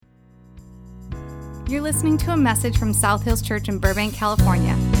You're listening to a message from South Hills Church in Burbank,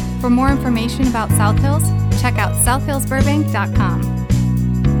 California. For more information about South Hills, check out southhillsburbank.com.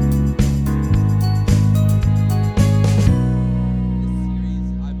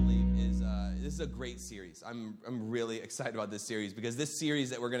 This is a great series. I'm really excited about this series because this series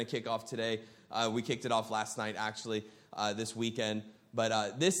that we're going to kick off today, we kicked it off last night, actually, this weekend.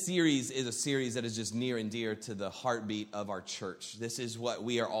 But this series is a series that is just near and dear to the heartbeat of our church. This is what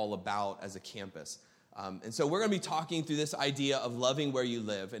we are all about as a campus. And so we're going to be talking through this idea of loving where you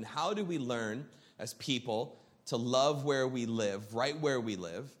live. And how do we learn as people to love where we live, right where we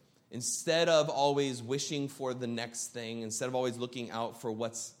live, instead of always wishing for the next thing, instead of always looking out for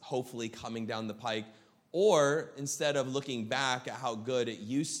what's hopefully coming down the pike, or instead of looking back at how good it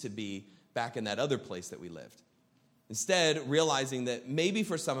used to be back in that other place that we lived. Instead, realizing that maybe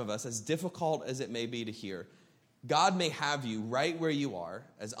for some of us, as difficult as it may be to hear, God may have you right where you are,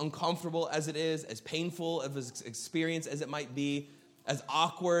 as uncomfortable as it is, as painful of an experience as it might be, as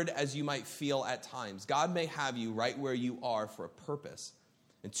awkward as you might feel at times. God may have you right where you are for a purpose.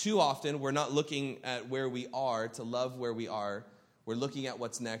 And too often, we're not looking at where we are to love where we are. We're looking at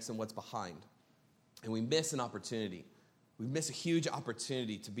what's next and what's behind. And we miss an opportunity. We miss a huge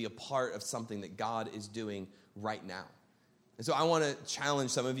opportunity to be a part of something that God is doing right now. And so I want to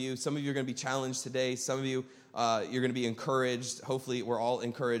challenge some of you. Some of you are going to be challenged today. Some of you, you're going to be encouraged. Hopefully, we're all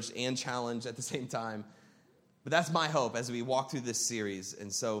encouraged and challenged at the same time. But that's my hope as we walk through this series.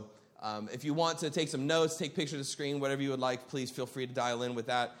 And so if you want to take some notes, take pictures of the screen, whatever you would like, please feel free to dial in with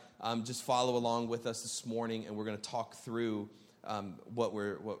that. Just follow along with us this morning, and we're going to talk through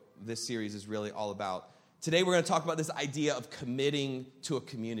what this series is really all about. Today, we're going to talk about this idea of committing to a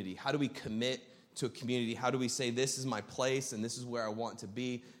community. How do we commit to a community? How do we say, this is my place, and this is where I want to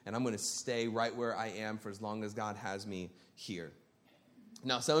be, and I'm going to stay right where I am for as long as God has me here?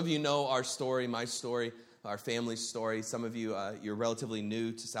 Now, some of you know our story, my story, our family's story. Some of you, you're relatively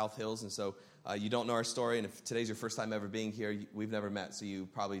new to South Hills, and so you don't know our story. And if today's your first time ever being here, we've never met, so you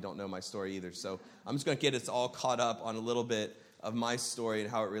probably don't know my story either. So I'm just going to get us all caught up on a little bit of my story and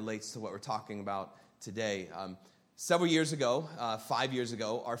how it relates to what we're talking about today. Several years ago, 5 years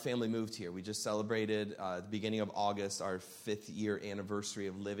ago, our family moved here. We just celebrated the beginning of August, our 5th year anniversary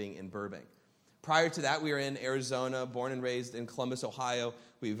of living in Burbank. Prior to that, we were in Arizona, born and raised in Columbus, Ohio.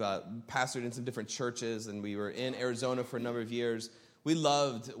 We've pastored in some different churches, and we were in Arizona for a number of years. We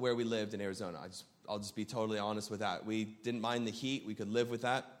loved where we lived in Arizona. I'll just be totally honest with that. We didn't mind the heat. We could live with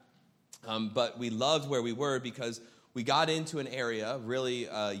that. But we loved where we were because we got into an area, really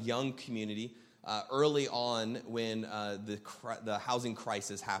young community, early on when the housing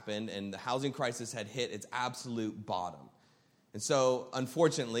crisis happened, and the housing crisis had hit its absolute bottom. And so,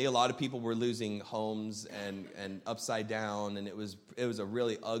 unfortunately, a lot of people were losing homes and upside down, and it was a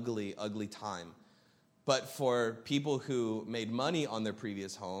really ugly, ugly time. But for people who made money on their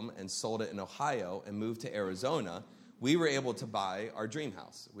previous home and sold it in Ohio and moved to Arizona, we were able to buy our dream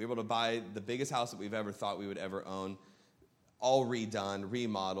house. We were able to buy the biggest house that we've ever thought we would ever own, all redone,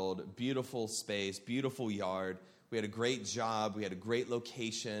 remodeled, beautiful space, beautiful yard. We had a great job. We had a great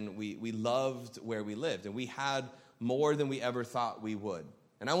location. We loved where we lived, and we had more than we ever thought we would.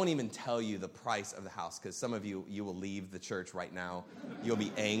 And I won't even tell you the price of the house, because some of you will leave the church right now. You'll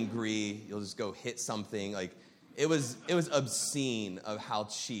be angry. You'll just go hit something. Like it was obscene of how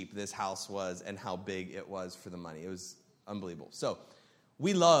cheap this house was and how big it was for the money. It was unbelievable. So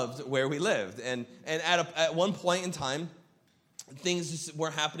we loved where we lived, and at one point in time, things just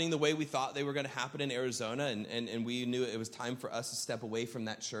weren't happening the way we thought they were going to happen in Arizona, and we knew it was time for us to step away from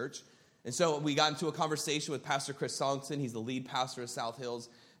that church. And so we got into a conversation with Pastor Chris Songson. He's the lead pastor of South Hills.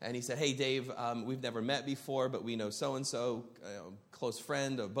 And he said, hey, Dave, we've never met before, but we know so-and-so, close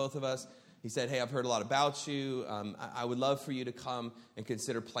friend of both of us. He said, hey, I've heard a lot about you. I would love for you to come and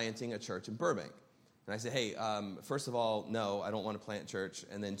consider planting a church in Burbank. And I said, hey, first of all, no, I don't want to plant a church.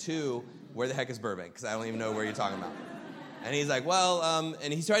 And then two, where the heck is Burbank? Because I don't even know where you're talking about. And he's like, well,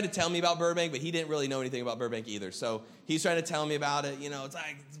 and he's trying to tell me about Burbank, but he didn't really know anything about Burbank either. So he's trying to tell me about it. It's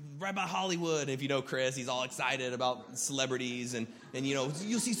like right by Hollywood. If you know Chris, he's all excited about celebrities. And you'll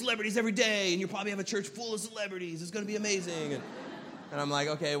see celebrities every day, and you'll probably have a church full of celebrities. It's going to be amazing. And I'm like,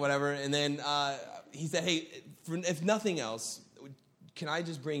 okay, whatever. And then he said, hey, if nothing else, can I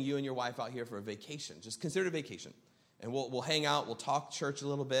just bring you and your wife out here for a vacation? Just consider it a vacation. And we'll hang out, we'll talk church a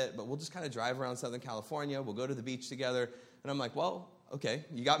little bit, but we'll just kind of drive around Southern California. We'll go to the beach together. And I'm like, well, okay,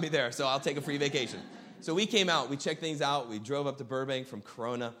 you got me there, so I'll take a free vacation. So we came out, we checked things out. We drove up to Burbank from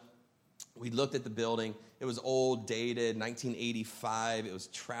Corona. We looked at the building. It was old, dated, 1985. It was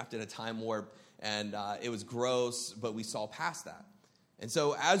trapped in a time warp, and it was gross, but we saw past that. And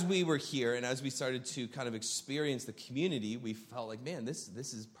so as we were here and as we started to kind of experience the community, we felt like, man, this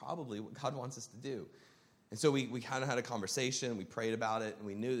is probably what God wants us to do. And so we kind of had a conversation, we prayed about it, and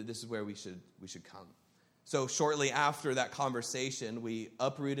we knew that this is where we should come. So shortly after that conversation, we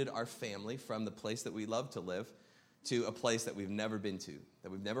uprooted our family from the place that we love to live to a place that we've never been to,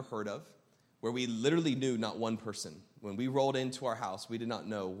 that we've never heard of, where we literally knew not one person. When we rolled into our house, we did not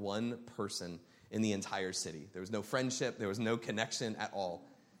know one person in the entire city. There was no friendship. There was no connection at all.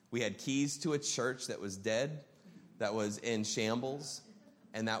 We had keys to a church that was dead, that was in shambles,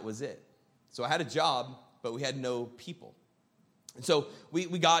 and that was it. So I had a job, but we had no people. And so we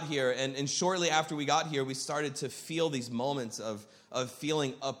got here, and shortly after we got here, we started to feel these moments of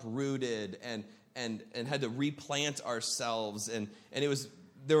feeling uprooted and had to replant ourselves. And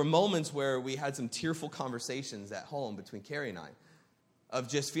there were moments where we had some tearful conversations at home between Carrie and I, of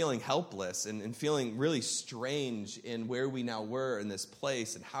just feeling helpless and feeling really strange in where we now were in this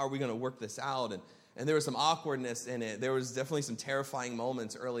place and how are we going to work this out. And there was some awkwardness in it. There was definitely some terrifying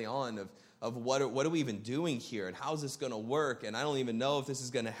moments early on of what are we even doing here and how's this going to work, and I don't even know if this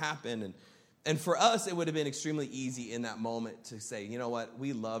is going to happen. And for us, it would have been extremely easy in that moment to say, you know what,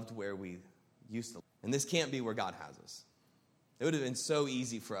 we loved where we used to live, and this can't be where God has us. It would have been so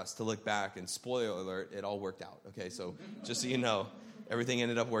easy for us to look back, and spoiler alert, it all worked out, okay? So just so you know, everything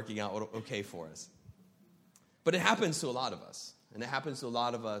ended up working out okay for us. But it happens to a lot of us, and it happens to a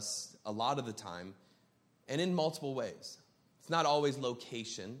lot of us a lot of the time, and in multiple ways. It's not always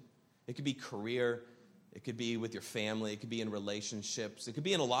location. It could be career. It could be with your family. It could be in relationships. It could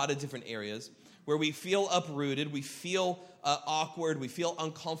be in a lot of different areas where we feel uprooted, we feel awkward, we feel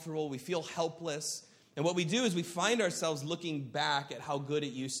uncomfortable, we feel helpless. And what we do is we find ourselves looking back at how good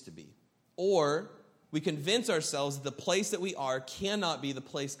it used to be. Or we convince ourselves that the place that we are cannot be the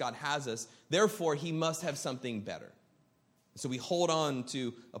place God has us. Therefore, he must have something better. So we hold on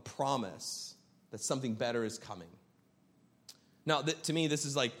to a promise that something better is coming. Now, to me, this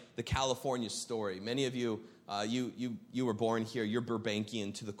is like the California story. Many of you, you were born here. You're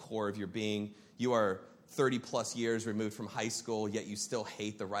Burbankian to the core of your being. You are 30-plus years removed from high school, yet you still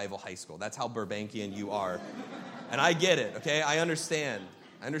hate the rival high school. That's how Burbankian you are. And I get it, okay? I understand.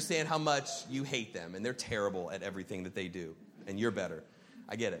 I understand how much you hate them, and they're terrible at everything that they do, and you're better.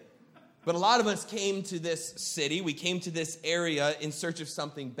 I get it. But a lot of us came to this city, we came to this area in search of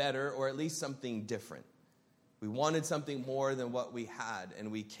something better, or at least something different. We wanted something more than what we had,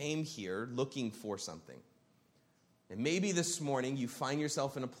 and we came here looking for something. And maybe this morning you find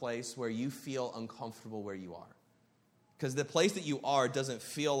yourself in a place where you feel uncomfortable where you are. Because the place that you are doesn't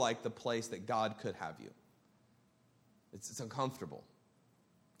feel like the place that God could have you. It's uncomfortable.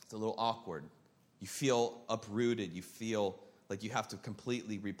 It's a little awkward. You feel uprooted. You feel like you have to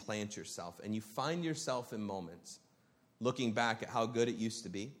completely replant yourself. And you find yourself in moments looking back at how good it used to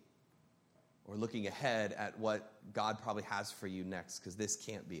be, or looking ahead at what God probably has for you next, because this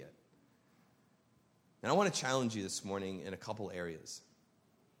can't be it. And I want to challenge you this morning in a couple areas.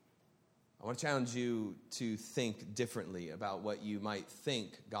 I want to challenge you to think differently about what you might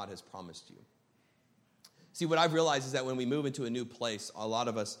think God has promised you. See, what I've realized is that when we move into a new place, a lot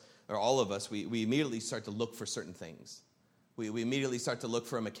of us, or all of us, we immediately start to look for certain things. We immediately start to look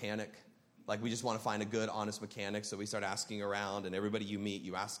for a mechanic. Like, we just want to find a good, honest mechanic, so we start asking around, and everybody you meet,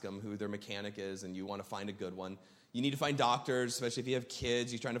 you ask them who their mechanic is, and you want to find a good one. You need to find doctors, especially if you have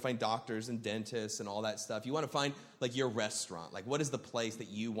kids. You're trying to find doctors and dentists and all that stuff. You want to find, like, your restaurant. Like, what is the place that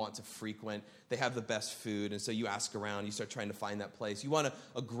you want to frequent? They have the best food, and so you ask around. You start trying to find that place. You want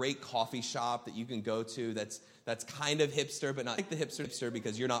a great coffee shop that you can go to that's kind of hipster, but not like the hipster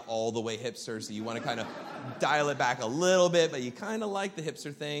because you're not all the way hipster, so you want to kind of dial it back a little bit, but you kind of like the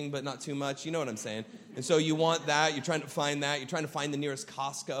hipster thing, but not too much. You know what I'm saying? And so you want that. You're trying to find that. You're trying to find the nearest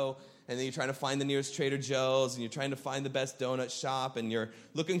Costco. And then you're trying to find the nearest Trader Joe's, and you're trying to find the best donut shop, and you're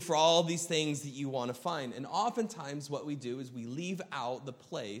looking for all these things that you want to find. And oftentimes what we do is we leave out the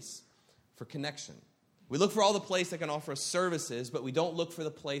place for connection. We look for all the place that can offer us services, but we don't look for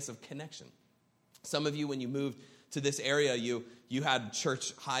the place of connection. Some of you, when you moved to this area, you had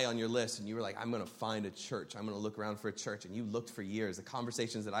church high on your list, and you were like, I'm going to find a church. I'm going to look around for a church. And you looked for years. The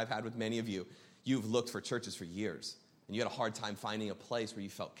conversations that I've had with many of you, you've looked for churches for years. And you had a hard time finding a place where you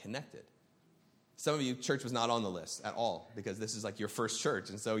felt connected. Some of you, church was not on the list at all because this is like your first church.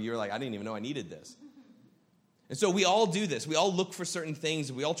 And so you're like, I didn't even know I needed this. And so we all do this. We all look for certain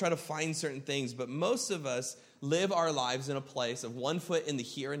things. We all try to find certain things. But most of us live our lives in a place of one foot in the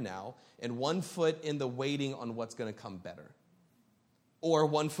here and now and one foot in the waiting on what's going to come better. Or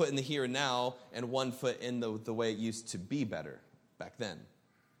one foot in the here and now and one foot in the way it used to be better back then.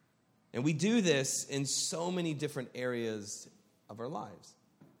 And we do this in so many different areas of our lives.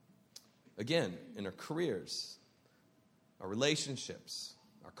 Again, in our careers, our relationships,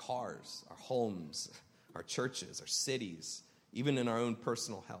 our cars, our homes, our churches, our cities, even in our own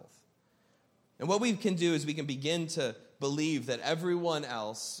personal health. And what we can do is we can begin to believe that everyone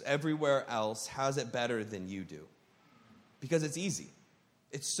else, everywhere else, has it better than you do. Because it's easy.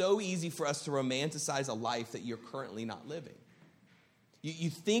 It's so easy for us to romanticize a life that you're currently not living.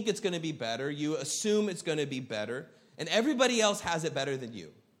 You think it's going to be better. You assume it's going to be better. And everybody else has it better than you.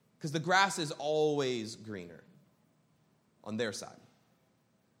 Because the grass is always greener on their side.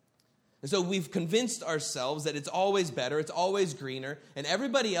 And so we've convinced ourselves that it's always better, it's always greener, and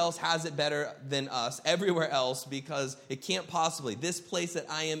everybody else has it better than us everywhere else because it can't possibly, this place that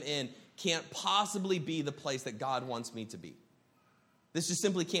I am in can't possibly be the place that God wants me to be. This just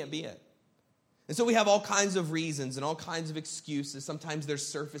simply can't be it. And so we have all kinds of reasons and all kinds of excuses. Sometimes they're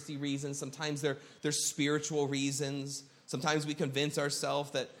surfacey reasons, sometimes they're spiritual reasons. Sometimes we convince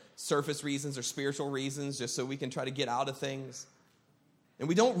ourselves that surface reasons are spiritual reasons just so we can try to get out of things. And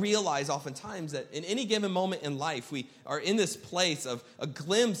we don't realize oftentimes that in any given moment in life, we are in this place of a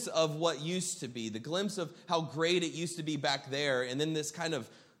glimpse of what used to be, the glimpse of how great it used to be back there, and then this kind of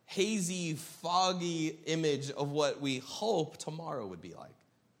hazy, foggy image of what we hope tomorrow would be like.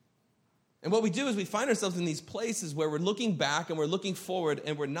 And what we do is we find ourselves in these places where we're looking back and we're looking forward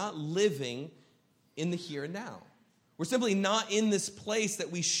and we're not living in the here and now. We're simply not in this place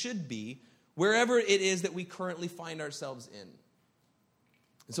that we should be, wherever it is that we currently find ourselves in.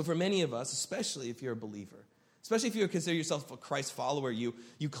 And so for many of us, especially if you're a believer, especially if you consider yourself a Christ follower, you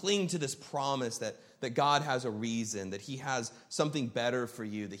cling to this promise that God has a reason, that he has something better for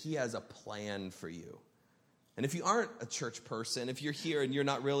you, that he has a plan for you. And if you aren't a church person, if you're here and you're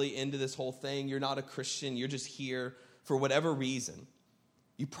not really into this whole thing, you're not a Christian, you're just here for whatever reason,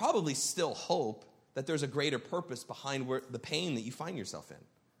 you probably still hope that there's a greater purpose behind the pain that you find yourself in.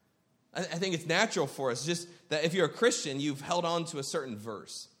 I think it's natural for us just that if you're a Christian, you've held on to a certain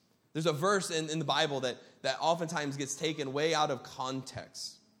verse. There's a verse in the Bible that oftentimes gets taken way out of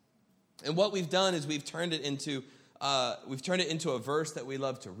context. And what we've done is we've turned it into a verse that we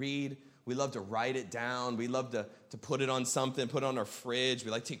love to read. We love to write it down. We love to put it on something, put it on our fridge.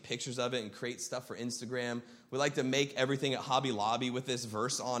 We like to take pictures of it and create stuff for Instagram. We like to make everything at Hobby Lobby with this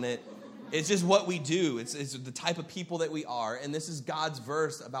verse on it. It's just what we do. It's the type of people that we are. And this is God's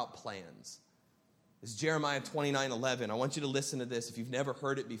verse about plans. It's Jeremiah 29:11. I want you to listen to this if you've never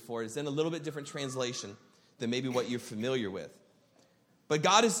heard it before. It's in a little bit different translation than maybe what you're familiar with. But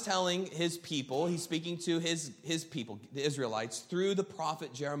God is telling his people, he's speaking to his people, the Israelites, through the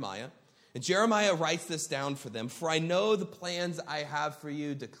prophet Jeremiah. And Jeremiah writes this down for them. For I know the plans I have for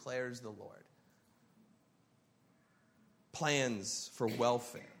you, declares the Lord. Plans for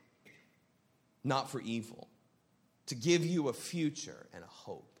welfare, not for evil, to give you a future and a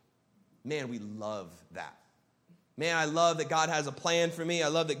hope. Man, we love that. Man, I love that God has a plan for me. I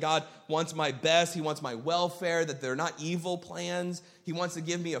love that God wants my best. He wants my welfare, that they're not evil plans. He wants to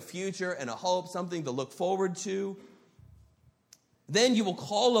give me a future and a hope, something to look forward to. Then you will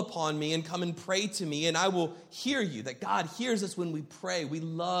call upon me and come and pray to me, and I will hear you. That God hears us when we pray. We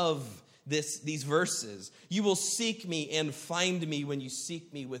love these verses. You will seek me and find me when you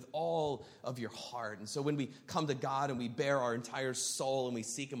seek me with all of your heart. And so when we come to God and we bear our entire soul and we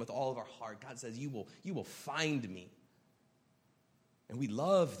seek him with all of our heart, God says, you will find me. And we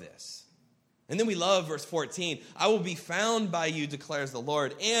love this. And then we love verse 14. I will be found by you, declares the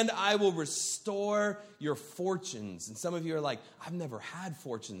Lord, and I will restore your fortunes. And some of you are like, I've never had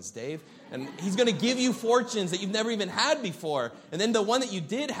fortunes, Dave. And he's going to give you fortunes that you've never even had before. And then the one that you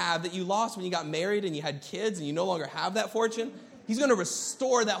did have that you lost when you got married and you had kids and you no longer have that fortune, he's going to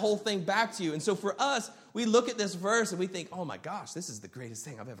restore that whole thing back to you. And so for us, we look at this verse and we think, oh my gosh, this is the greatest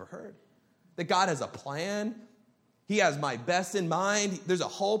thing I've ever heard. That God has a plan. He has my best in mind. There's a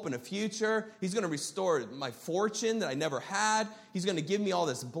hope and a future. He's going to restore my fortune that I never had. He's going to give me all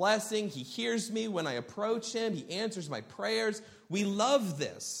this blessing. He hears me when I approach him. He answers my prayers. We love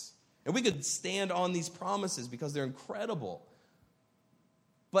this. And we could stand on these promises because they're incredible.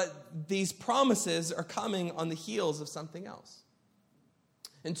 But these promises are coming on the heels of something else.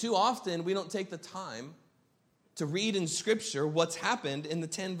 And too often, we don't take the time to read in Scripture what's happened in the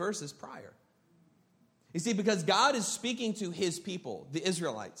 10 verses prior. You see, because God is speaking to his people, the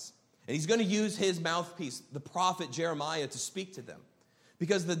Israelites, and he's going to use his mouthpiece, the prophet Jeremiah, to speak to them.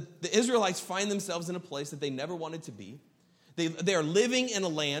 Because the Israelites find themselves in a place that they never wanted to be. They are living in a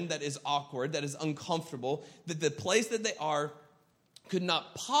land that is awkward, that is uncomfortable, that the place that they are could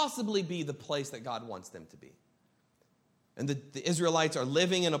not possibly be the place that God wants them to be. And the Israelites are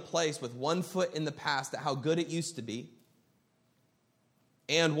living in a place with one foot in the past at how good it used to be,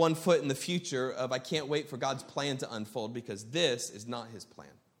 and one foot in the future of I can't wait for God's plan to unfold because this is not his plan.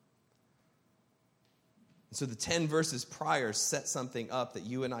 And so the 10 verses prior set something up that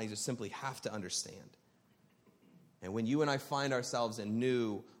you and I just simply have to understand. And when you and I find ourselves in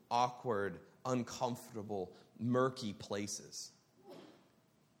new, awkward, uncomfortable, murky places,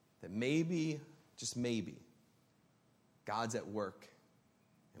 that maybe, just maybe, God's at work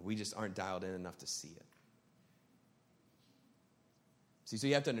and we just aren't dialed in enough to see it. See, so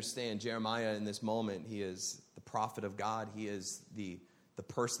you have to understand, Jeremiah in this moment, he is the prophet of God. He is the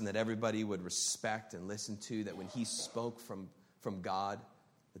person that everybody would respect and listen to, that when he spoke from God,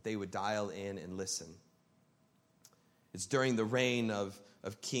 that they would dial in and listen. It's during the reign of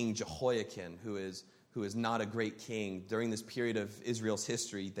King Jehoiakim, who is not a great king. During this period of Israel's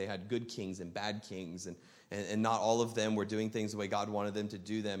history, they had good kings and bad kings, and not all of them were doing things the way God wanted them to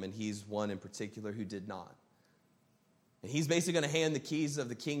do them, and he's one in particular who did not. And he's basically going to hand the keys of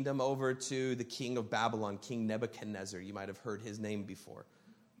the kingdom over to the king of Babylon, King Nebuchadnezzar. You might have heard his name before.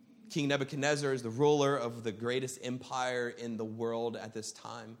 King Nebuchadnezzar is the ruler of the greatest empire in the world at this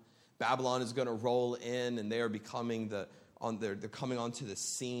time. Babylon is going to roll in, and they are becoming they're coming onto the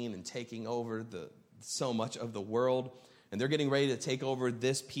scene and taking over so much of the world. And they're getting ready to take over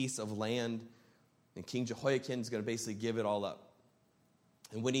this piece of land. And King Jehoiakim is going to basically give it all up.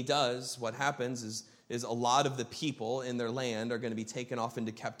 And when he does, what happens is a lot of the people in their land are going to be taken off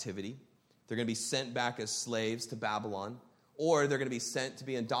into captivity. They're going to be sent back as slaves to Babylon, or they're going to be sent to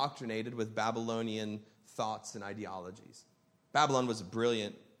be indoctrinated with Babylonian thoughts and ideologies. Babylon was a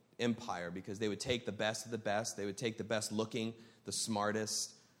brilliant empire because they would take the best of the best. They would take the best looking, the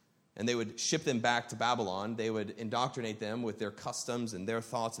smartest, and they would ship them back to Babylon. They would indoctrinate them with their customs and their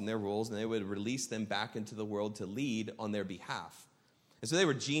thoughts and their rules, and they would release them back into the world to lead on their behalf. And so they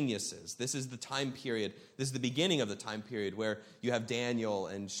were geniuses. This is the time period, this is the beginning of the time period where you have Daniel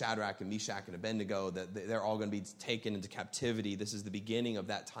and Shadrach and Meshach and Abednego, that they're all going to be taken into captivity. This is the beginning of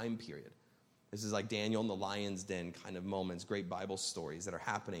that time period. This is like Daniel in the lion's den kind of moments, great Bible stories that are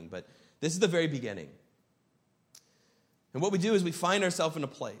happening. But this is the very beginning. And what we do is we find ourselves in a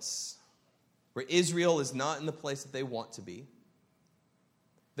place where Israel is not in the place that they want to be.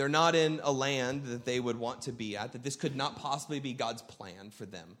 They're not in a land that they would want to be at, that this could not possibly be God's plan for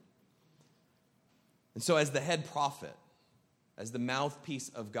them. And so as the head prophet, as the mouthpiece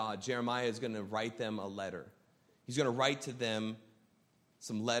of God, Jeremiah is going to write them a letter. He's going to write to them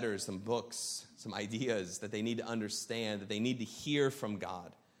some letters, some books, some ideas that they need to understand, that they need to hear from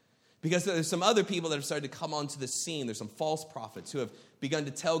God. Because there's some other people that have started to come onto the scene. There's some false prophets who have begun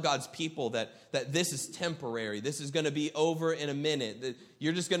to tell God's people that this is temporary. This is going to be over in a minute. That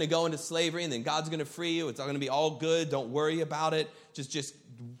you're just going to go into slavery and then God's going to free you. It's all going to be all good. Don't worry about it. Just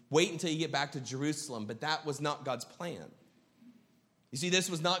wait until you get back to Jerusalem. But that was not God's plan. You see, this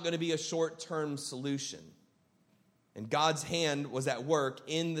was not going to be a short-term solution. And God's hand was at work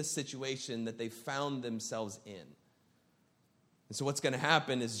in the situation that they found themselves in. And so what's going to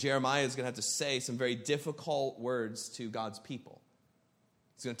happen is Jeremiah is going to have to say some very difficult words to God's people.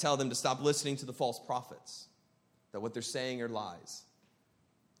 He's going to tell them to stop listening to the false prophets, that what they're saying are lies,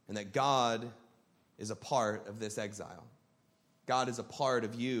 and that God is a part of this exile. God is a part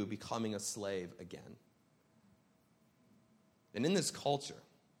of you becoming a slave again. And in this culture,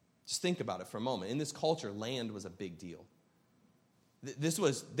 just think about it for a moment. In this culture, land was a big deal.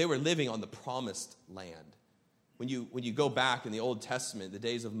 They were living on the promised land. When you go back in the Old Testament, the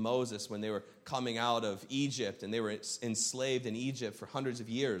days of Moses, when they were coming out of Egypt and they were enslaved in Egypt for hundreds of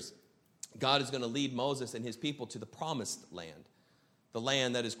years, God is going to lead Moses and his people to the promised land. The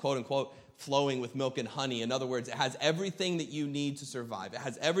land that is, quote unquote, flowing with milk and honey. In other words, it has everything that you need to survive. It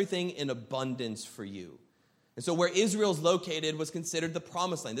has everything in abundance for you. And so where Israel's located was considered the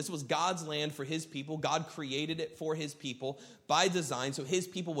promised land. This was God's land for his people. God created it for his people by design, so his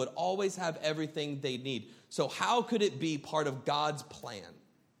people would always have everything they need. So how could it be part of God's plan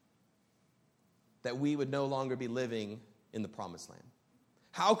that we would no longer be living in the promised land?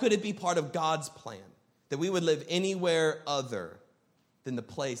 How could it be part of God's plan that we would live anywhere other than the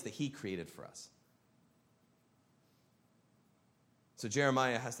place that he created for us? So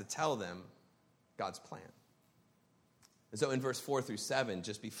Jeremiah has to tell them God's plan. And so in verse 4 through 7,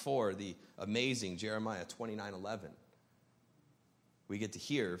 just before the amazing Jeremiah 29:11, we get to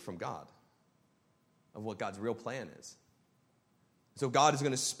hear from God of what God's real plan is. So God is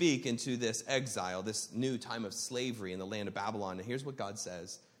going to speak into this exile, this new time of slavery in the land of Babylon. And here's what God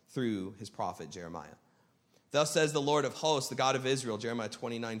says through his prophet Jeremiah. Thus says the Lord of hosts, the God of Israel, Jeremiah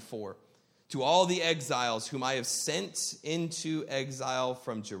 29:4, to all the exiles whom I have sent into exile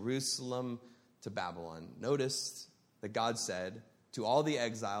from Jerusalem to Babylon. Notice that God said to all the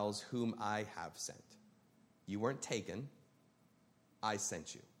exiles whom I have sent. You weren't taken, I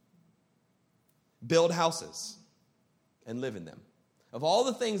sent you. Build houses and live in them. Of all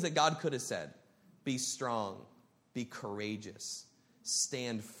the things that God could have said, be strong, be courageous,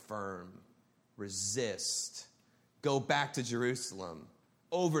 stand firm, resist, go back to Jerusalem,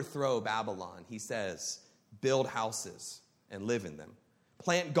 overthrow Babylon. He says, build houses and live in them.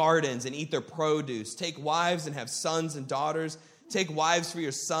 Plant gardens and eat their produce. Take wives and have sons and daughters. Take wives for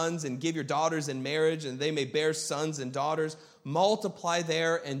your sons and give your daughters in marriage, and they may bear sons and daughters. Multiply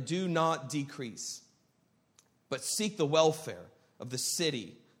there and do not decrease. But seek the welfare of the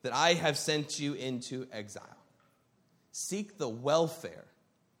city that I have sent you into exile. Seek the welfare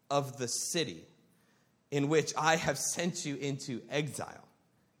of the city in which I have sent you into exile,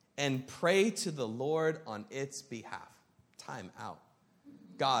 and pray to the Lord on its behalf. Time out.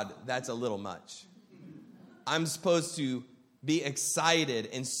 God, that's a little much. I'm supposed to be excited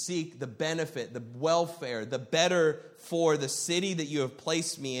and seek the benefit, the welfare, the better for the city that you have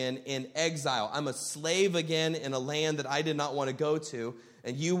placed me in exile. I'm a slave again in a land that I did not want to go to,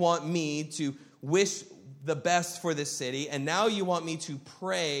 and you want me to wish the best for this city, and now you want me to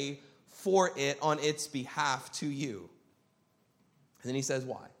pray for it on its behalf to you. And then he says,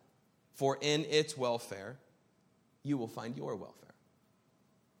 why? For in its welfare, you will find your welfare.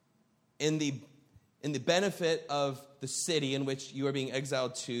 In the benefit of the city in which you are being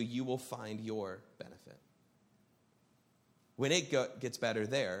exiled to, you will find your benefit. When it gets better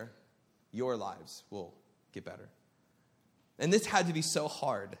there, your lives will get better. And this had to be so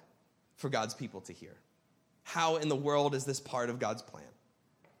hard for God's people to hear. How in the world is this part of God's plan?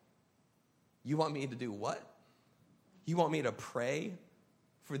 You want me to do what? You want me to pray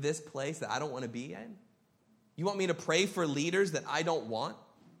for this place that I don't want to be in? You want me to pray for leaders that I don't want?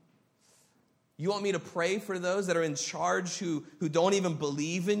 You want me to pray for those that are in charge who don't even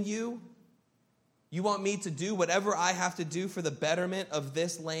believe in you? You want me to do whatever I have to do for the betterment of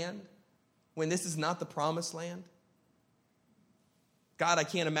this land when this is not the promised land? God, I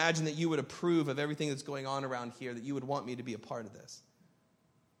can't imagine that you would approve of everything that's going on around here, that you would want me to be a part of this.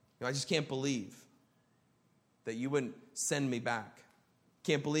 I just can't believe that you wouldn't send me back.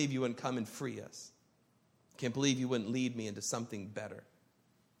 Can't believe you wouldn't come and free us. Can't believe you wouldn't lead me into something better.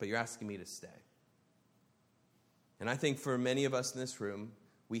 But you're asking me to stay. And I think for many of us in this room,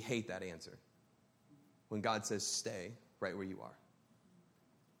 we hate that answer. When God says, stay right where you are.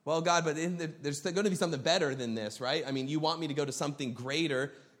 Well, God, but there's going to be something better than this, right? I mean, you want me to go to something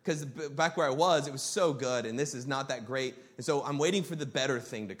greater, because back where I was, it was so good, and this is not that great. And so I'm waiting for the better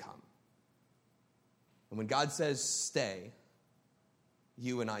thing to come. And when God says, stay,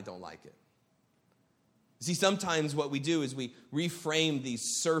 you and I don't like it. See, sometimes what we do is we reframe these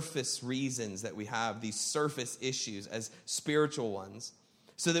surface reasons that we have, these surface issues, as spiritual ones,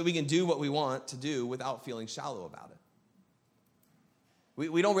 so that we can do what we want to do without feeling shallow about it.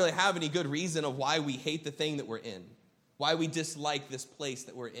 We don't really have any good reason of why we hate the thing that we're in, why we dislike this place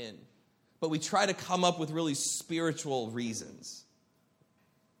that we're in. But we try to come up with really spiritual reasons.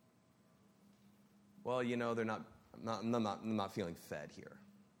 Well, I'm not feeling fed here.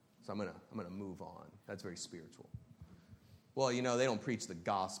 So I'm gonna move on. That's very spiritual. Well, they don't preach the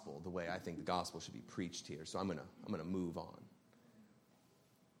gospel the way I think the gospel should be preached here. So I'm gonna move on.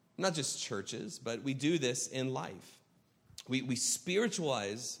 Not just churches, but we do this in life. We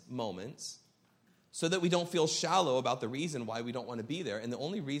spiritualize moments so that we don't feel shallow about the reason why we don't want to be there. And the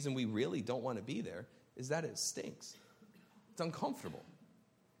only reason we really don't want to be there is that it stinks. It's uncomfortable.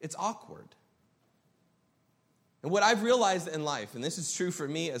 It's awkward. And what I've realized in life, and this is true for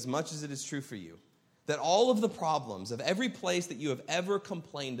me as much as it is true for you, that all of the problems of every place that you have ever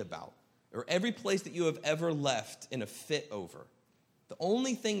complained about, or every place that you have ever left in a fit over, the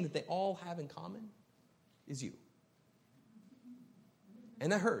only thing that they all have in common is you.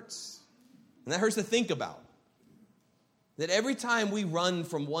 And that hurts. And that hurts to think about. That every time we run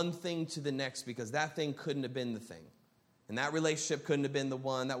from one thing to the next because that thing couldn't have been the thing, and that relationship couldn't have been the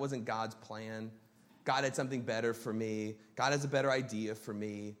one, that wasn't God's plan. God had something better for me. God has a better idea for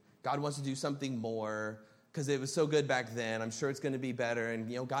me. God wants to do something more because it was so good back then. I'm sure it's going to be better.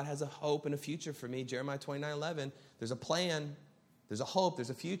 And, God has a hope and a future for me. Jeremiah 29:11. There's a plan. There's a hope.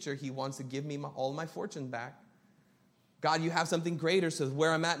 There's a future. He wants to give me all of my fortune back. God, you have something greater, so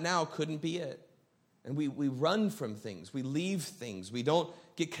where I'm at now couldn't be it. And we run from things. We leave things. We don't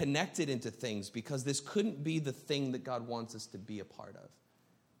get connected into things because this couldn't be the thing that God wants us to be a part of.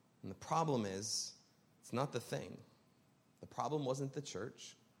 And the problem is, it's not the thing. The problem wasn't the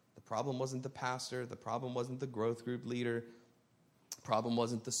church. The problem wasn't the pastor. The problem wasn't the growth group leader. The problem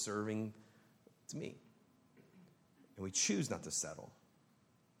wasn't the serving. It's me. And we choose not to settle.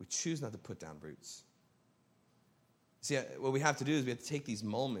 We choose not to put down roots. See, what we have to do is we have to take these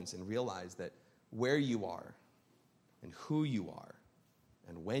moments and realize that where you are and who you are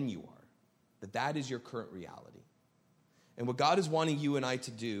and when you are, that is your current reality. And what God is wanting you and I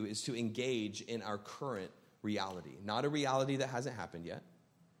to do is to engage in our current reality, not a reality that hasn't happened yet,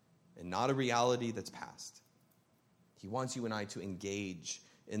 and not a reality that's past. He wants you and I to engage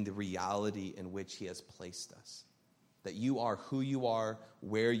in the reality in which he has placed us, that you are who you are,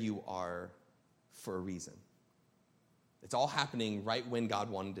 where you are, for a reason. It's all happening right when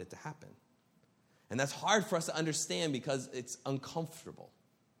God wanted it to happen. And that's hard for us to understand because it's uncomfortable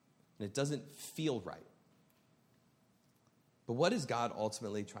and it doesn't feel right. But what is God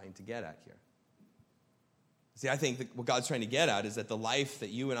ultimately trying to get at here? See, I think that what God's trying to get at is that the life that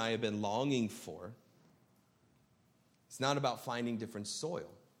you and I have been longing for, it's not about finding different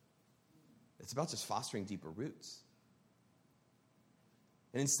soil. It's about just fostering deeper roots.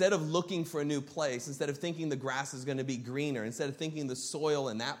 And instead of looking for a new place, instead of thinking the grass is going to be greener, instead of thinking the soil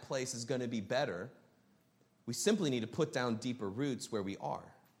in that place is going to be better, we simply need to put down deeper roots where we are.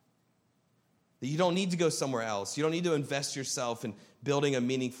 That you don't need to go somewhere else. You don't need to invest yourself in building a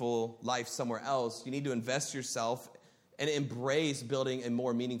meaningful life somewhere else. You need to invest yourself and embrace building a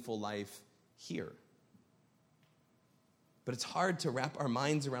more meaningful life here. But it's hard to wrap our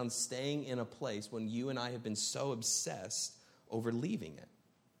minds around staying in a place when you and I have been so obsessed over leaving it.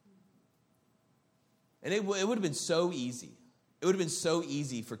 And it would have been so easy. It would have been so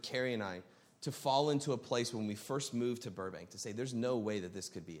easy for Carrie and I to fall into a place when we first moved to Burbank to say, there's no way that this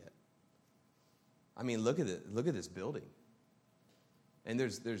could be it. I mean, look at it. Look at this building. And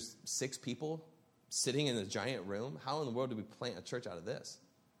there's 6 people sitting in a giant room. How in the world do we plant a church out of this?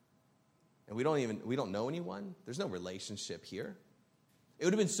 And we don't know anyone. There's no relationship here. It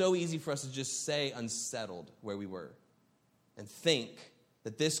would have been so easy for us to just stay unsettled where we were and think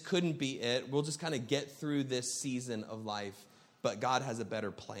that this couldn't be it. We'll just kind of get through this season of life, but God has a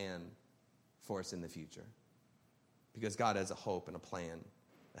better plan for us in the future because God has a hope and a plan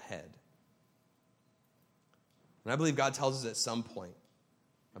ahead. And I believe God tells us at some point,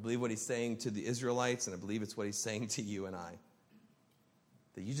 I believe what he's saying to the Israelites, and I believe it's what he's saying to you and I,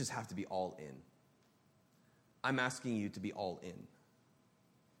 that you just have to be all in. I'm asking you to be all in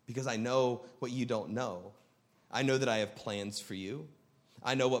because I know what you don't know. I know that I have plans for you.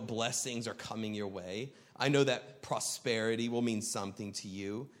 I know what blessings are coming your way. I know that prosperity will mean something to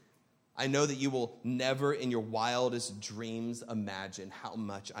you. I know that you will never in your wildest dreams imagine how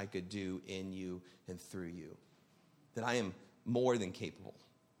much I could do in you and through you. That I am more than capable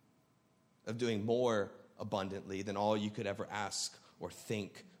of doing more abundantly than all you could ever ask or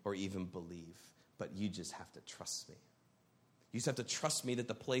think or even believe. But you just have to trust me. You just have to trust me that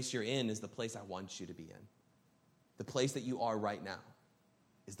the place you're in is the place I want you to be in. The place that you are right now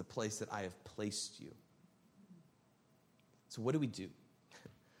is the place that I have placed you. So what do we do?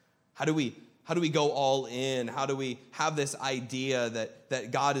 How do we go all in? How do we have this idea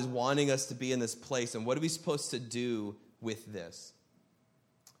that God is wanting us to be in this place? And what are we supposed to do with this?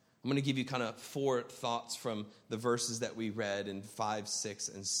 I'm going to give you kind of 4 thoughts from the verses that we read in 5, 6,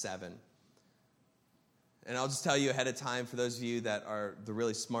 and 7. And I'll just tell you ahead of time, for those of you that are the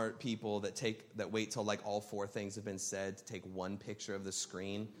really smart people that wait till like all 4 things have been said to take one picture of the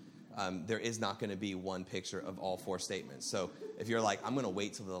screen, there is not going to be one picture of all 4 statements. So if you're like, I'm going to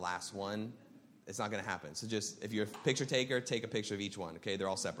wait till the last one, it's not going to happen. So just, if you're a picture taker, take a picture of each one, okay? They're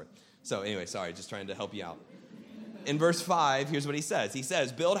all separate. So anyway, sorry, just trying to help you out. In verse 5, here's what he says. He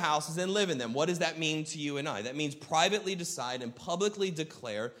says, build houses and live in them. What does that mean to you and I? That means privately decide and publicly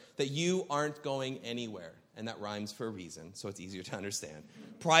declare that you aren't going anywhere. And that rhymes for a reason, so it's easier to understand.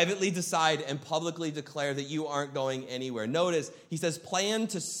 Privately decide and publicly declare that you aren't going anywhere. Notice, he says, plan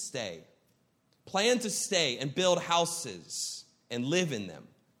to stay. Plan to stay and build houses and live in them.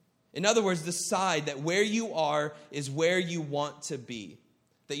 In other words, decide that where you are is where you want to be.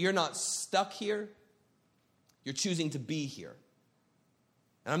 That you're not stuck here. You're choosing to be here.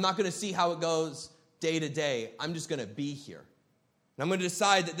 And I'm not going to see how it goes day to day. I'm just going to be here. And I'm going to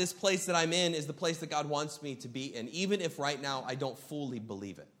decide that this place that I'm in is the place that God wants me to be in, even if right now I don't fully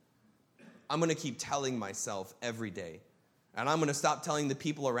believe it. I'm going to keep telling myself every day. And I'm going to stop telling the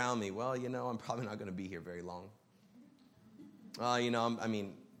people around me, well, I'm probably not going to be here very long.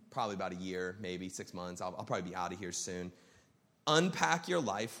 Probably about a year, maybe 6 months. I'll probably be out of here soon. Unpack your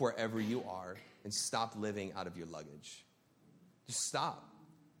life wherever you are and stop living out of your luggage. Just stop.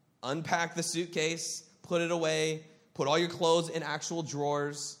 Unpack the suitcase, put it away, put all your clothes in actual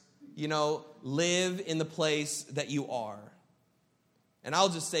drawers. Live in the place that you are. And I'll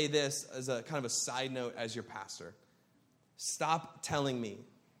just say this as a kind of a side note as your pastor. stop telling me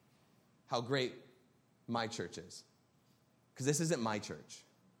how great my church is. Because this isn't my church.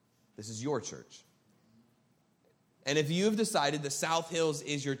 This is your church. And if you have decided that South Hills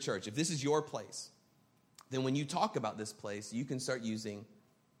is your church, if this is your place, then when you talk about this place, you can start using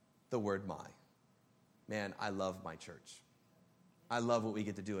the word my. Man, I love my church. I love what we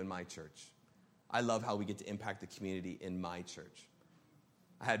get to do in my church. I love how we get to impact the community in my church.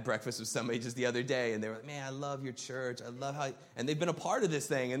 I had breakfast with somebody just the other day, and they were like, man, I love your church. I love how, and they've been a part of this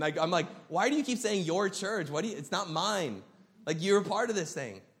thing. And I'm like, why do you keep saying your church? It's not mine. Like, you're a part of this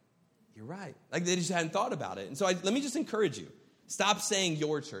thing. You're right. Like, they just hadn't thought about it. And so let me just encourage you. Stop saying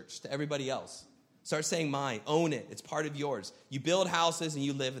your church to everybody else. Start saying mine. Own it. It's part of yours. You build houses and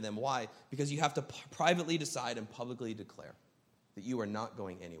you live in them. Why? Because you have to privately decide and publicly declare that you are not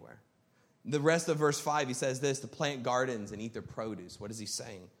going anywhere. The rest of verse 5, he says this, to plant gardens and eat their produce. What is he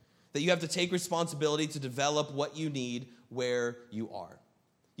saying? That you have to take responsibility to develop what you need where you are.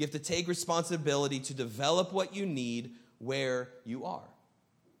 You have to take responsibility to develop what you need where you are.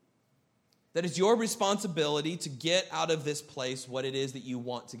 That it's your responsibility to get out of this place what it is that you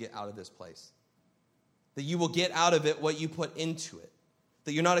want to get out of this place. That you will get out of it what you put into it.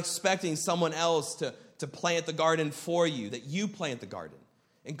 That you're not expecting someone else to plant the garden for you. That you plant the garden.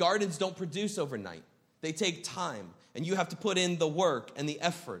 And gardens don't produce overnight. They take time. And you have to put in the work and the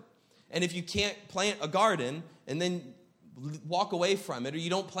effort. And if you can't plant a garden and then walk away from it, or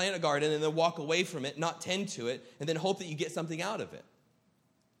you don't plant a garden and then walk away from it, not tend to it, and then hope that you get something out of it.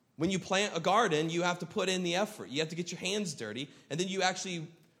 When you plant a garden, you have to put in the effort. You have to get your hands dirty, and then you actually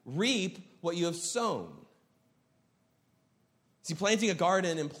reap what you have sown. See, planting a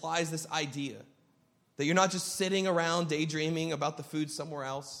garden implies this idea that you're not just sitting around daydreaming about the food somewhere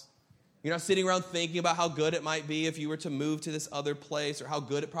else. You're not sitting around thinking about how good it might be if you were to move to this other place, or how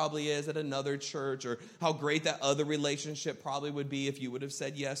good it probably is at another church, or how great that other relationship probably would be if you would have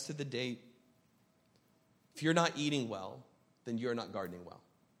said yes to the date. If you're not eating well, then you're not gardening well.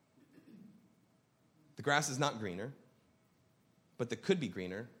 The grass is not greener, but it could be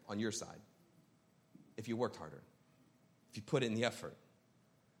greener on your side if you worked harder, if you put in the effort.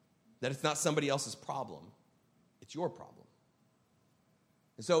 That it's not somebody else's problem, it's your problem.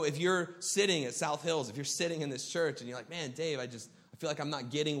 And so if you're sitting at South Hills, if you're sitting in this church and you're like, man, Dave, I feel like I'm not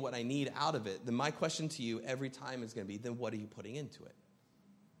getting what I need out of it, then my question to you every time is going to be, then what are you putting into it?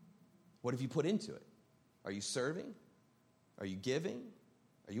 What have you put into it? Are you serving? Are you giving?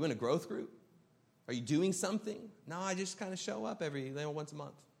 Are you in a growth group? Are you doing something? No, I just kind of show up once a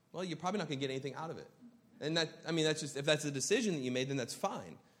month. Well, you're probably not going to get anything out of it. And that's just, if that's a decision that you made, then that's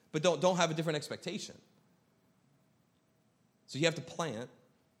fine. But don't have a different expectation. So you have to plant,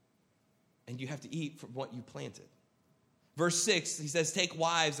 and you have to eat from what you planted. Verse 6, he says, take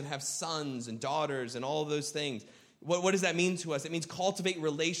wives and have sons and daughters and all of those things. What does that mean to us? It means cultivate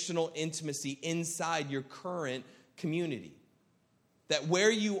relational intimacy inside your current community. That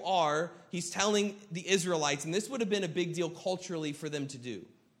where you are, he's telling the Israelites, and this would have been a big deal culturally for them to do.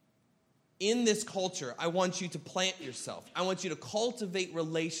 In this culture, I want you to plant yourself. I want you to cultivate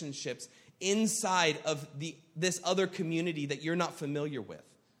relationships inside of this other community that you're not familiar with.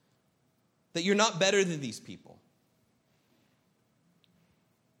 That you're not better than these people.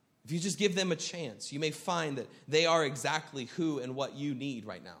 If you just give them a chance, you may find that they are exactly who and what you need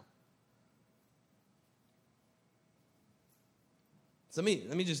right now. So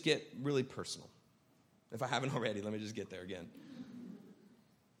let me just get really personal. If I haven't already, let me just get there again.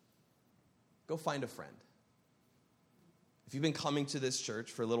 Go find a friend. If you've been coming to this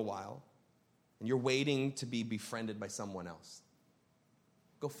church for a little while and you're waiting to be befriended by someone else,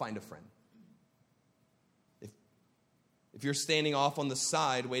 go find a friend. If you're standing off on the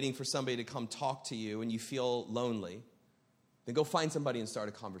side waiting for somebody to come talk to you and you feel lonely, then go find somebody and start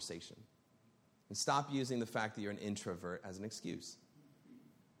a conversation. And stop using the fact that you're an introvert as an excuse.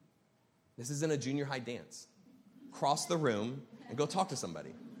 This isn't a junior high dance. Cross the room and go talk to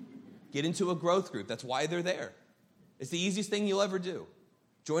somebody. Get into a growth group. That's why they're there. It's the easiest thing you'll ever do.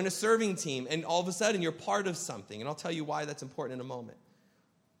 Join a serving team, and all of a sudden you're part of something. And I'll tell you why that's important in a moment.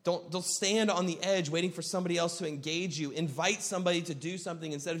 Don't stand on the edge waiting for somebody else to engage you. Invite somebody to do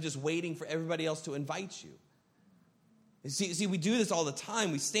something instead of just waiting for everybody else to invite you. See, we do this all the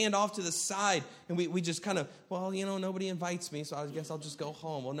time. We stand off to the side, and we just kind of, nobody invites me, so I guess I'll just go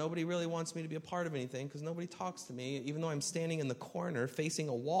home. Well, nobody really wants me to be a part of anything because nobody talks to me, even though I'm standing in the corner facing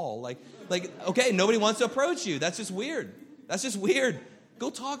a wall. Okay, nobody wants to approach you. That's just weird.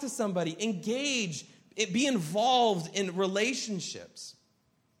 Go talk to somebody. Engage. Be involved in relationships.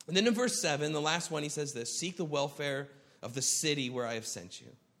 And then in verse 7, the last one, he says this, seek the welfare of the city where I have sent you.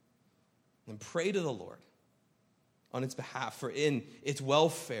 And pray to the Lord. on its behalf, for in its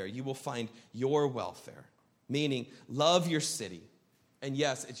welfare you will find your welfare. Meaning, love your city. And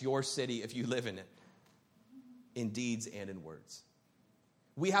yes, it's your city if you live in it, in deeds and in words.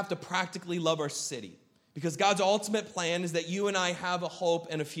 We have to practically love our city because God's ultimate plan is that you and I have a hope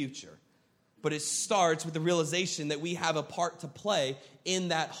and a future. But it starts with the realization that we have a part to play in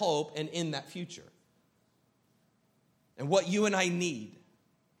that hope and in that future. And what you and I need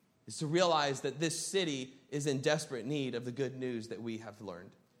is to realize that this city is in desperate need of the good news that we have learned.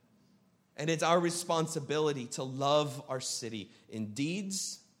 And it's our responsibility to love our city in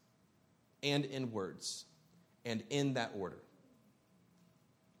deeds and in words, and in that order.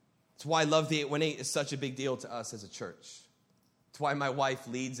 It's why Love the 818 is such a big deal to us as a church. It's why my wife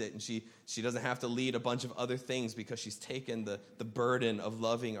leads it, and she doesn't have to lead a bunch of other things because she's taken the burden of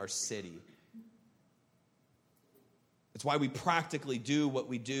loving our city. It's why we practically do what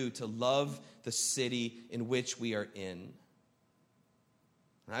we do to love the city in which we are in.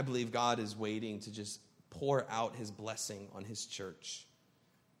 And I believe God is waiting to just pour out his blessing on his church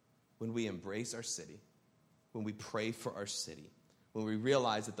when we embrace our city, when we pray for our city, when we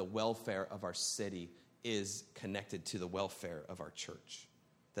realize that the welfare of our city is connected to the welfare of our church,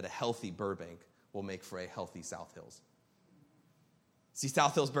 that a healthy Burbank will make for a healthy South Hills. See,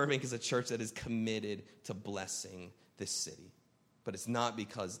 South Hills Burbank is a church that is committed to blessing this city, but it's not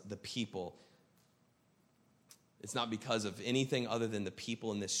because it's not because of anything other than the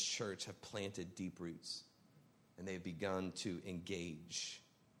people in this church have planted deep roots, and they've begun to engage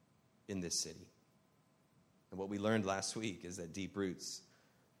in this city. And what we learned last week is that deep roots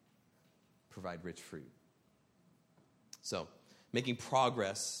provide rich fruit. So, making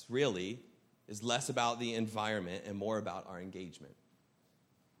progress really is less about the environment and more about our engagement.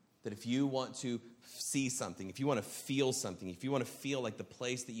 That if you want to see something, if you want to feel something, if you want to feel like the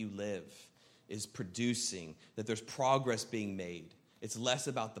place that you live is producing, that there's progress being made, it's less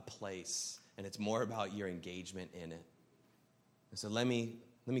about the place and it's more about your engagement in it. And so let me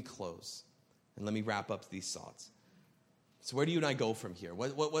close and let me wrap up these thoughts. So where do you and I go from here?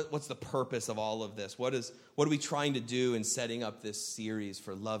 What's the purpose of all of this? What are we trying to do in setting up this series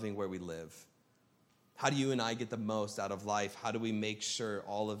for loving where we live? How do you and I get the most out of life? How do we make sure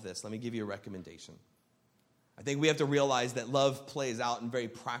all of this? Let me give you a recommendation. I think we have to realize that love plays out in very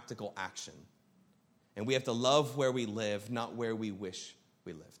practical action. And we have to love where we live, not where we wish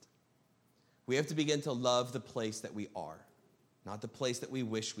we lived. We have to begin to love the place that we are, not the place that we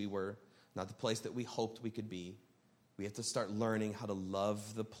wish we were, not the place that we hoped we could be. We have to start learning how to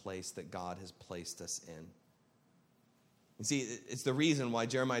love the place that God has placed us in. And see, it's the reason why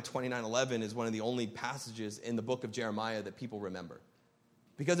Jeremiah 29:11 is one of the only passages in the book of Jeremiah that people remember.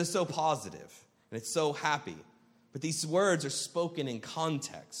 Because it's so positive and it's so happy. But these words are spoken in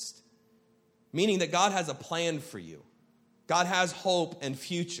context, meaning that God has a plan for you. God has hope and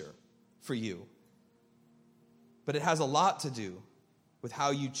future for you. But it has a lot to do with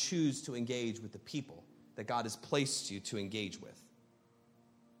how you choose to engage with the people that God has placed you to engage with.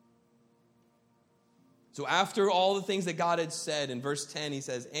 So after all the things that God had said, in verse 10, he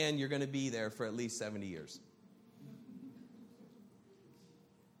says, and you're going to be there for at least 70 years.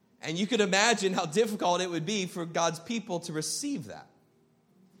 And you could imagine how difficult it would be for God's people to receive that.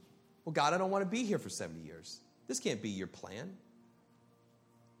 Well, God, I don't want to be here for 70 years. This can't be your plan.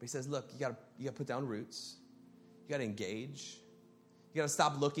 But he says, look, you got to put down roots. You got to engage. You got to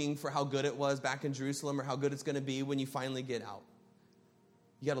stop looking for how good it was back in Jerusalem or how good it's going to be when you finally get out.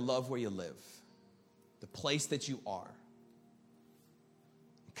 You got to love where you live, the place that you are.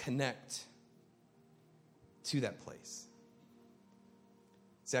 Connect to that place.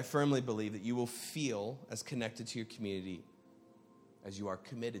 See, I firmly believe that you will feel as connected to your community as you are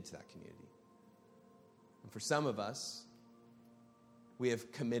committed to that community. And for some of us, we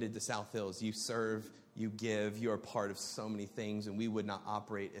have committed to South Hills. You serve, you give, you are part of so many things, and we would not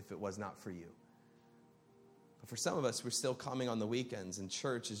operate if it was not for you. But for some of us, we're still coming on the weekends, and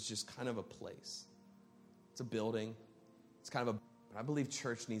church is just kind of a place. It's a building. It's kind of but I believe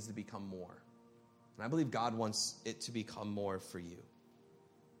church needs to become more. And I believe God wants it to become more for you.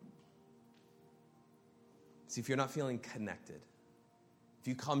 See, if you're not feeling connected, if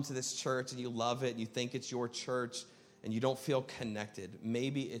you come to this church and you love it and you think it's your church and you don't feel connected,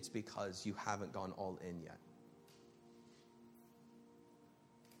 maybe it's because you haven't gone all in yet.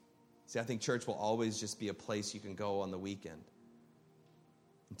 See, I think church will always just be a place you can go on the weekend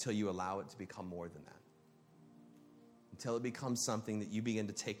until you allow it to become more than that. Until it becomes something that you begin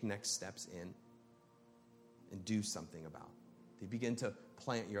to take next steps in and do something about. You begin to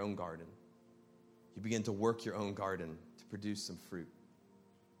plant your own garden. You begin to work your own garden to produce some fruit.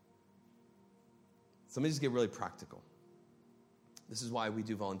 So let me just get really practical. This is why we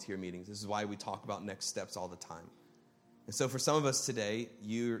do volunteer meetings. This is why we talk about next steps all the time. And so for some of us today,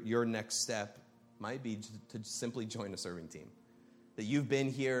 your next step might be to simply join a serving team. That you've been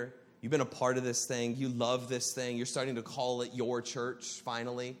here, you've been a part of this thing, you love this thing, you're starting to call it your church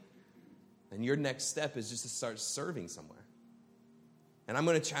finally. And your next step is just to start serving somewhere. And I'm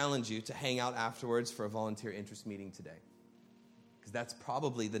going to challenge you to hang out afterwards for a volunteer interest meeting today. Because that's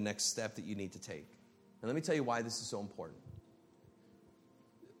probably the next step that you need to take. And let me tell you why this is so important.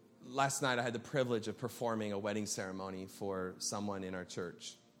 Last night I had the privilege of performing a wedding ceremony for someone in our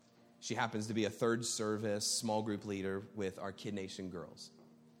church. She happens to be a third service small group leader with our Kid Nation girls.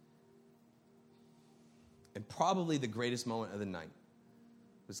 And probably the greatest moment of the night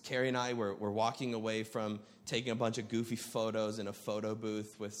was Carrie and I were walking away from taking a bunch of goofy photos in a photo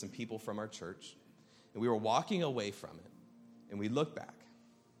booth with some people from our church. And we were walking away from it. And we looked back.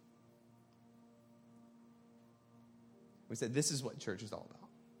 We said, this is what church is all about.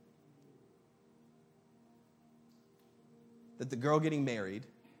 That the girl getting married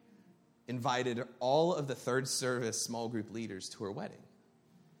invited all of the third service small group leaders to her wedding.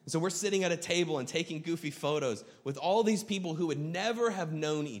 So we're sitting at a table and taking goofy photos with all these people who would never have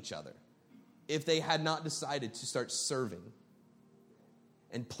known each other if they had not decided to start serving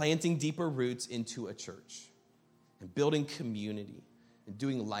and planting deeper roots into a church and building community and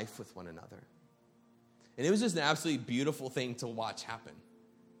doing life with one another. And it was just an absolutely beautiful thing to watch happen.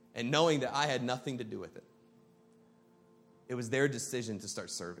 And knowing that I had nothing to do with it. It was their decision to start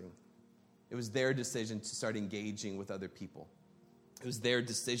serving. It was their decision to start engaging with other people. It was their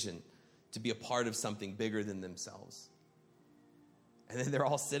decision to be a part of something bigger than themselves. And then they're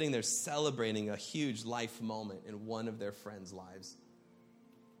all sitting there celebrating a huge life moment in one of their friends' lives.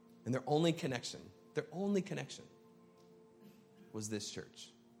 And their only connection was this church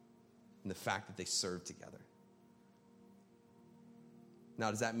and the fact that they served together. Now,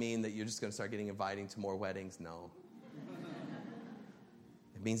 does that mean that you're just going to start getting invited to more weddings? No.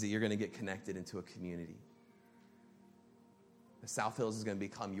 It means that you're going to get connected into a community. The South Hills is going to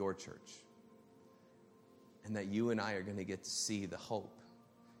become your church. And that you and I are going to get to see the hope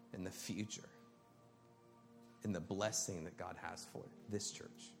and the future and the blessing that God has for this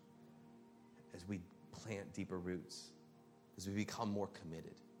church as we plant deeper roots, as we become more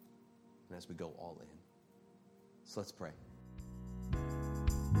committed, and as we go all in. So let's pray.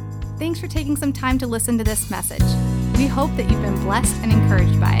 Thanks for taking some time to listen to this message. We hope that you've been blessed and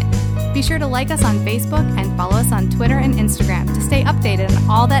encouraged by it. Be sure to like us on Facebook and follow us on Twitter and Instagram to stay updated on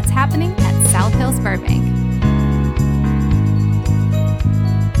all that's happening at South Hills Burbank.